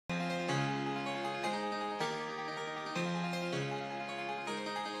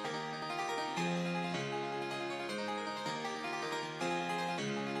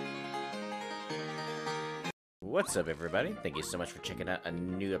What's up, everybody? Thank you so much for checking out a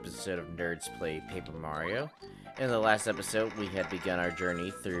new episode of NerdzPlay Paper Mario. In the last episode, we had begun our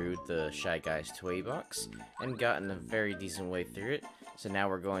journey through the Shy Guy's toy box and gotten a very decent way through it. So now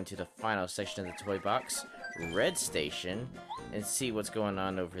we're going to the final section of the toy box, Red Station, and see what's going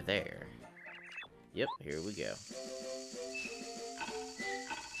on over there. Yep, here we go.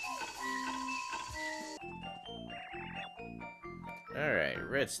 Alright,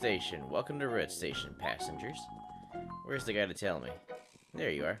 Red Station. Welcome to Red Station, passengers. Where's the guy to tell me? There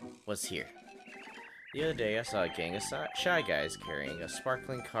you are. What's here? The other day, I saw a gang of Shy Guys carrying a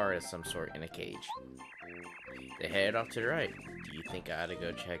sparkling car of some sort in a cage. They headed off to the right. Do you think I ought to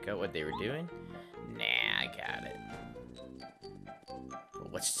go check out what they were doing? Nah, I got it.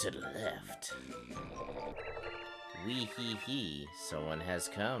 But what's to the left? Wee hee hee. Someone has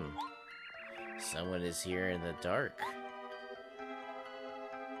come. Someone is here in the dark.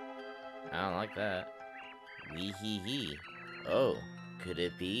 I don't like that. Wee hee hee. Oh, could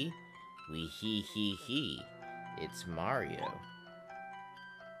it be? Wee hee hee hee. It's Mario.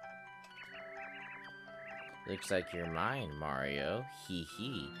 Looks like you're mine, Mario. Hee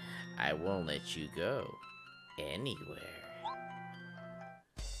hee. I won't let you go. Anywhere.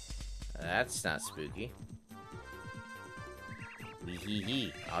 That's not spooky. Wee hee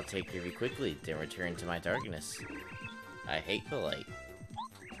hee. I'll take care of you quickly, then return to my darkness. I hate the light.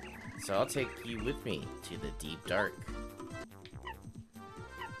 So I'll take you with me to the deep dark.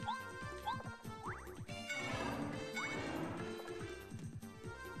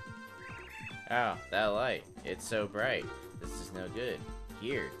 Oh, that light. It's so bright. This is no good.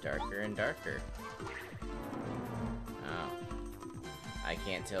 Here, darker and darker. Oh. I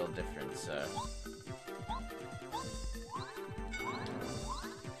can't tell the difference,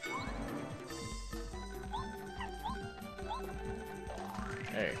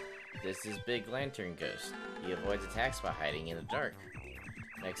 Hey. This is Big Lantern Ghost. He avoids attacks by hiding in the dark.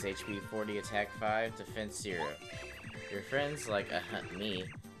 Max HP 40, attack 5, defense 0. Your friends, like me,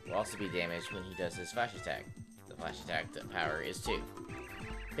 will also be damaged when he does his flash attack. The flash attack power is 2.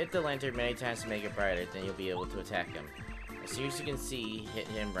 Hit the lantern many times to make it brighter, then you'll be able to attack him. As soon as you can see, hit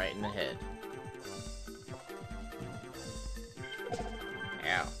him right in the head.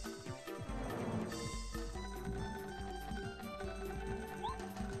 Ow.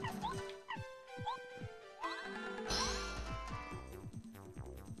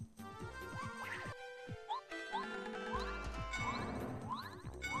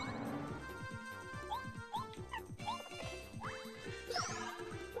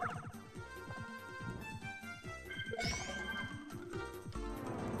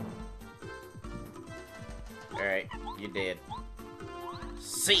 Alright, you're dead.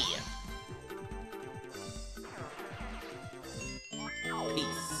 See ya!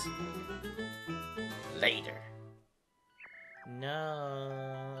 Peace. Later.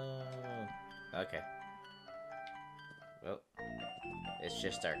 No. Okay. Well, it's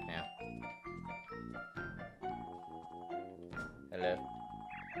just dark now. Hello?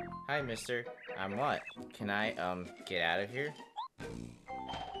 Hi, mister. I'm what? Can I, get out of here?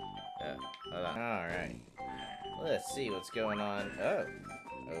 Hold on. Alright. Let's see what's going on. Oh,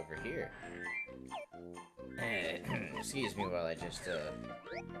 over here. Excuse me while I just,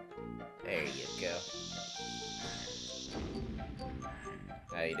 there you go.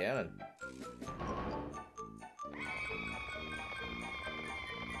 How you doing?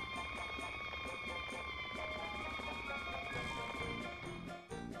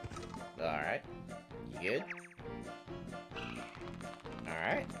 Alright. You good?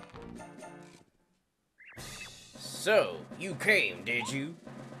 Alright. So, you came, did you?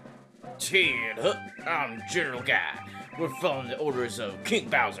 Ted, I'm General Guy. We're following the orders of King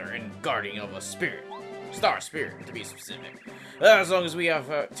Bowser and guardian of a spirit. Star Spirit, to be specific. As long as we have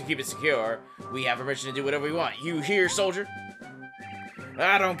to keep it secure, we have permission to do whatever we want. You hear, soldier?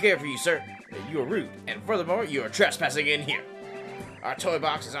 I don't care for you, sir. You are rude, and furthermore, you are trespassing in here. Our toy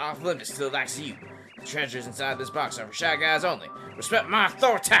box is off limits to the likes of you. The treasures inside this box are for Shy Guys only. Respect my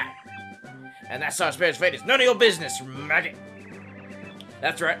authority! And that Star Spirit's fate is none of your business, maggot!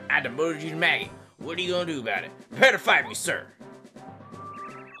 That's right, I demoted you to maggot. What are you gonna do about it? Prepare to fight me, sir!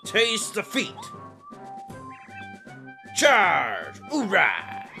 Taste defeat! Charge!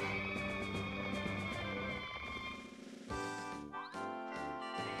 Hoorah!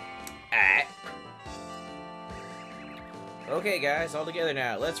 Alright. Okay, guys, all together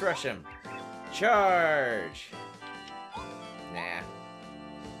now. Let's rush him. Charge! Nah.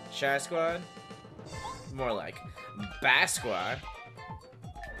 Shy Squad? More like Bass Squad.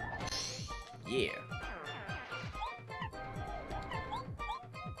 Yeah.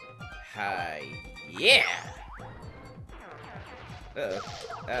 Hi. Yeah!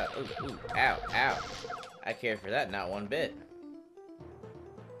 Uh-oh. Ooh, ow, ow. I care for that not one bit.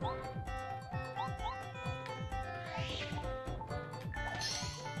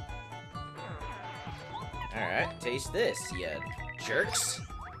 Alright, taste this, you jerks.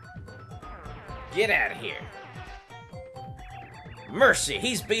 Get out of here. Mercy,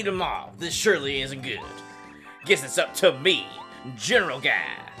 he's beat 'em all. This surely isn't good. Guess it's up to me, General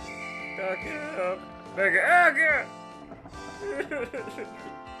Guy. Back it up. Back it up.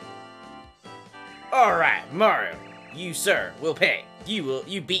 Alright, Mario. You, sir, will pay.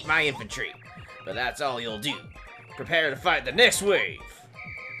 You beat my infantry. But that's all you'll do. Prepare to fight the next wave.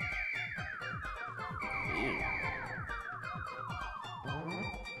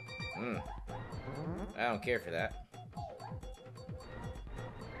 I don't care for that.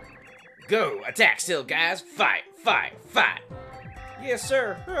 Go! Attack still, guys! Fight! Fight! Fight! Yes,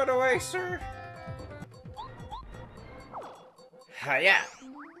 sir! Right away, sir! Hiya!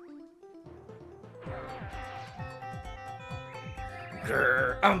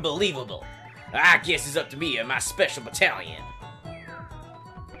 Grrr! Unbelievable! I guess it's up to me and my special battalion.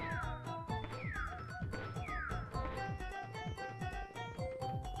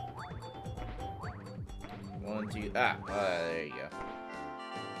 One, two, there you go.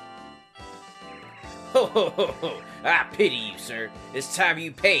 Ho ho ho ho! I pity you, sir. It's time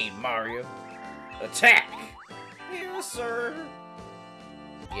you paid, Mario. Attack! Yes, sir.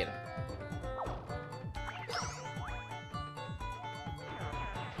 Get him.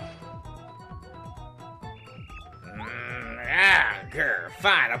 Grr.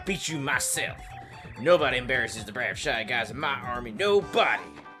 Fine, I'll beat you myself. Nobody embarrasses the brave shy guys in my army. Nobody.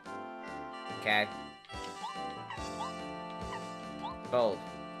 Okay. Bold.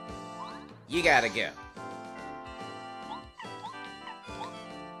 You gotta go.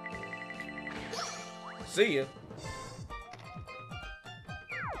 See ya.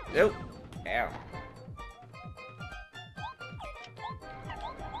 Nope. Ow.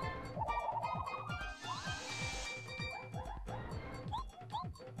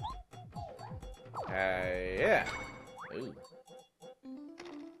 Yeah. Ooh.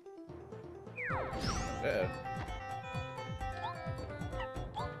 Uh-oh.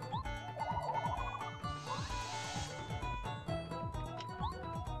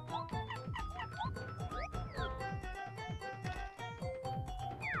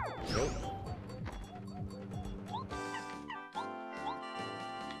 Nope.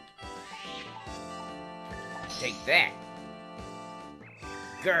 Take that.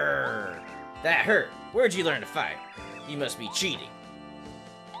 Grrr. That hurt. Where'd you learn to fight? You must be cheating.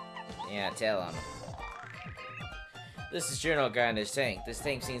 Yeah, tell him. This is General Guy in his tank. This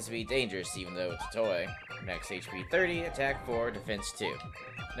tank seems to be dangerous even though it's a toy. Max HP 30, attack 4, defense 2.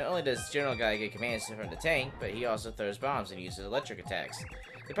 Not only does General Guy get commands from the tank, but he also throws bombs and uses electric attacks.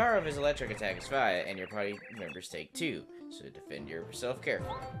 The power of his electric attack is 5, and your party members take 2, so defend yourself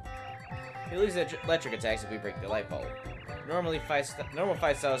carefully. He loses electric attacks if we break the light bulb. Normal fight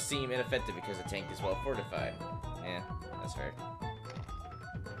styles seem ineffective because the tank is well fortified. Yeah, that's fair.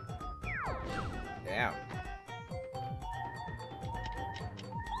 Down.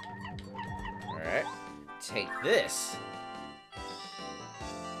 Alright. Take this.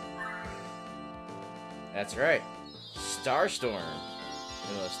 That's right. Starstorm.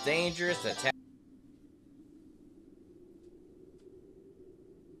 The most dangerous attack.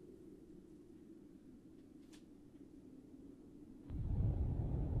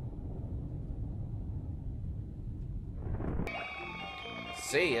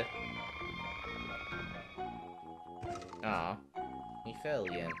 See ya. Aw. He fell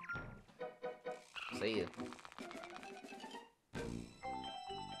again. See ya.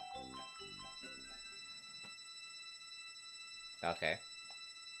 Okay.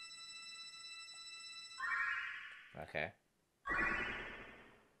 Okay.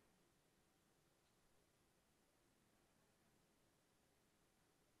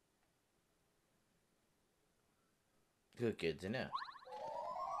 Good to know.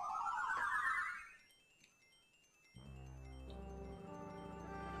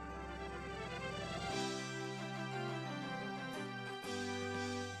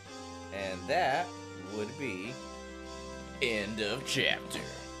 And that would be end of chapter.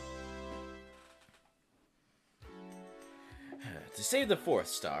 To save the 4th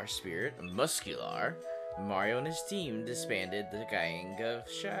star spirit, Muscular, Mario and his team disbanded the gang of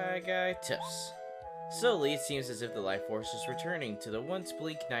Shy Guy Toughs. Slowly, it seems as if the life force is returning to the once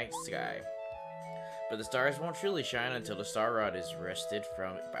bleak night sky. But the stars won't truly shine until the Star Rod is wrested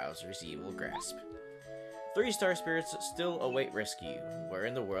from Bowser's evil grasp. 3 star spirits still await rescue. Where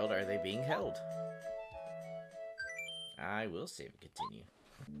in the world are they being held? I will save and continue.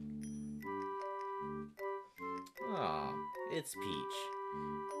 Aw, it's Peach.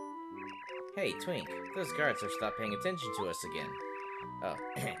 Hey, Twink, those guards have stopped paying attention to us again. Oh,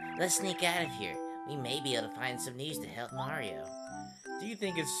 Let's sneak out of here. We may be able to find some news to help Mario. do you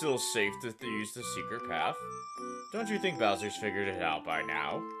think it's still safe to use the secret path? Don't you think Bowser's figured it out by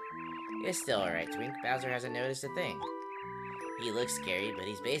now? It's still alright, Twink. Bowser hasn't noticed a thing. He looks scary, but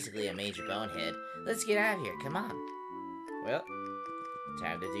he's basically a major bonehead. Let's get out of here, come on. Well,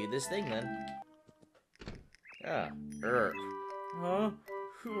 time to do this thing then. Ah, Huh?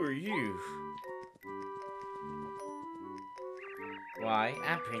 Who are you? Why,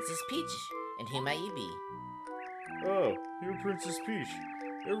 I'm Princess Peach. And who might you be? Oh, you're Princess Peach.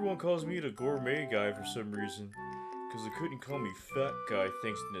 Everyone calls me the gourmet guy for some reason. Because they couldn't call me fat guy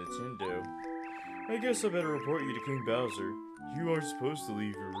thanks to Nintendo. I guess I better report you to King Bowser. You aren't supposed to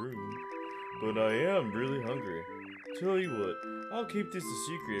leave your room. But I am really hungry. Tell you what, I'll keep this a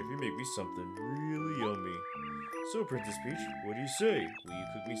secret if you make me something really yummy. So, Princess Peach, what do you say? Will you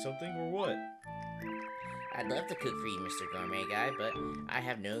cook me something or what? I'd love to cook for you, Mr. Gourmet Guy, but I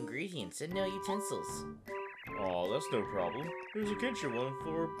have no ingredients and no utensils. Aw, that's no problem. There's a kitchen 1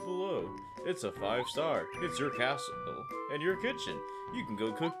 floor below. It's a 5-star. It's your castle and your kitchen. You can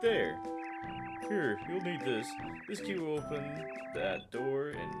go cook there. Here, you'll need this. This key will open that door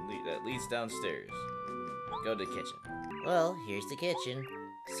and that leads downstairs. Go to the kitchen. Well, here's the kitchen.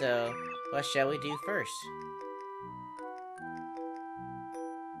 So, what shall we do first?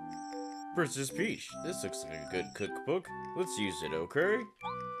 Princess Peach, this looks like a good cookbook. Let's use it, okay?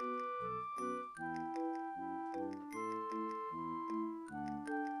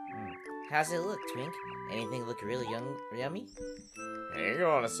 How's it look, Twink? Anything look really yummy? Hang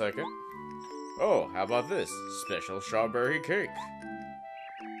on a second. Oh, how about this? Special strawberry cake.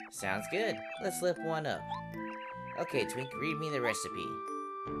 Sounds good. Let's lift one up. Okay, Twink, read me the recipe.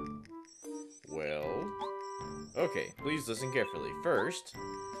 Well, okay, please listen carefully. First,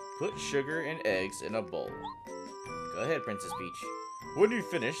 put sugar and eggs in a bowl. Go ahead, Princess Peach. When you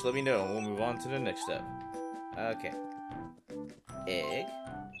finish, let me know and we'll move on to the next step. Okay. Egg.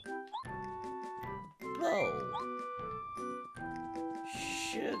 Bowl.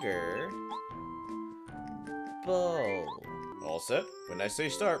 Sugar. Bowl. All set? When I say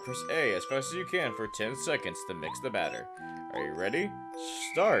start, press A as fast as you can for 10 seconds to mix the batter. Are you ready?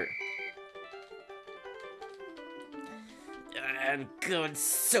 Start! I'm going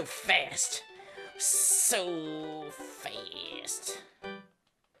so fast. So fast.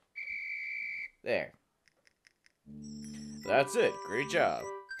 There. That's it. Great job.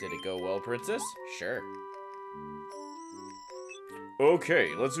 Did it go well, Princess? Sure.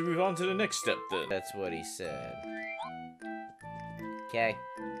 Okay, let's move on to the next step then. That's what he said. Okay.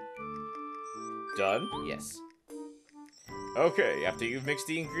 Done? Yes. Okay, after you've mixed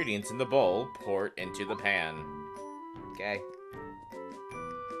the ingredients in the bowl, pour it into the pan. Okay.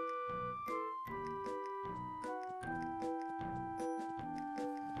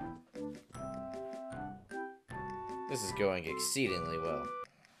 This is going exceedingly well.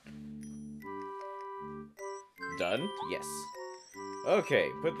 Done? Yes. Okay,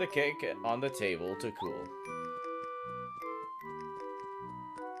 put the cake on the table to cool.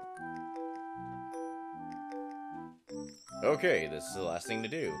 Okay, this is the last thing to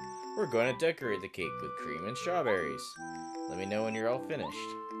do. We're going to decorate the cake with cream and strawberries. Let me know when you're all finished.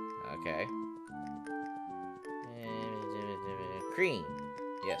 Okay. Cream.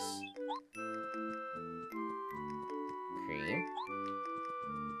 Yes. Cream.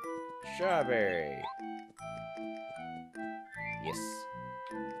 Strawberry. Yes.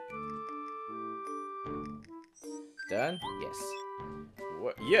 Done? Yes.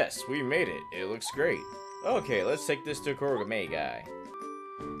 What? Yes, we made it. It looks great. Okay, let's take this to Gourmet Guy.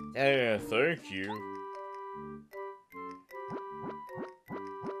 Thank you.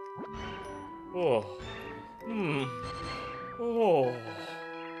 Oh. Oh.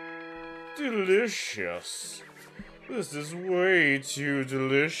 Delicious. This is way too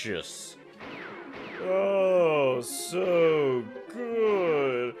delicious. Oh, so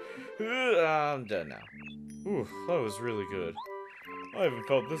good. I'm done now. Ooh, that was really good. I haven't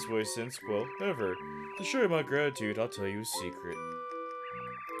felt this way since, well, ever. To show you my gratitude, I'll tell you a secret.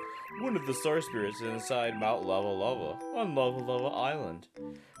 One of the star spirits is inside Mount Lava Lava on Lava Lava Island.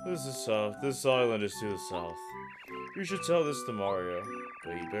 This is south. This island is to the south. You should tell this to Mario,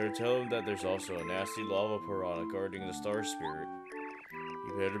 but you better tell him that there's also a nasty lava piranha guarding the star spirit.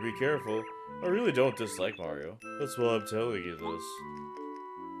 You better be careful. I really don't dislike Mario. That's why I'm telling you this.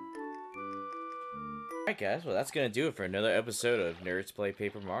 Alright guys, well that's gonna do it for another episode of Nerds Play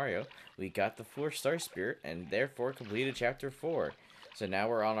Paper Mario. We got the 4th Star Spirit and therefore completed Chapter 4. So now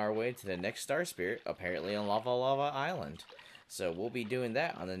we're on our way to the next Star Spirit, apparently on Lava Lava Island. So we'll be doing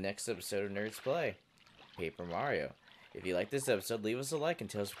that on the next episode of Nerds Play Paper Mario. If you liked this episode, leave us a like and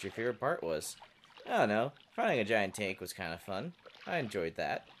tell us what your favorite part was. I don't know, finding a giant tank was kind of fun. I enjoyed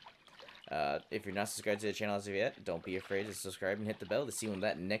that. If you're not subscribed to the channel as of yet, don't be afraid to subscribe and hit the bell to see when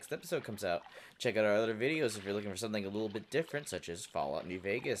that next episode comes out. Check out our other videos if you're looking for something a little bit different, such as Fallout New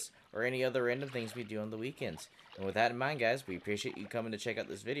Vegas, or any other random things we do on the weekends. And with that in mind, guys, we appreciate you coming to check out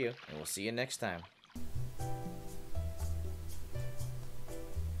this video, and we'll see you next time.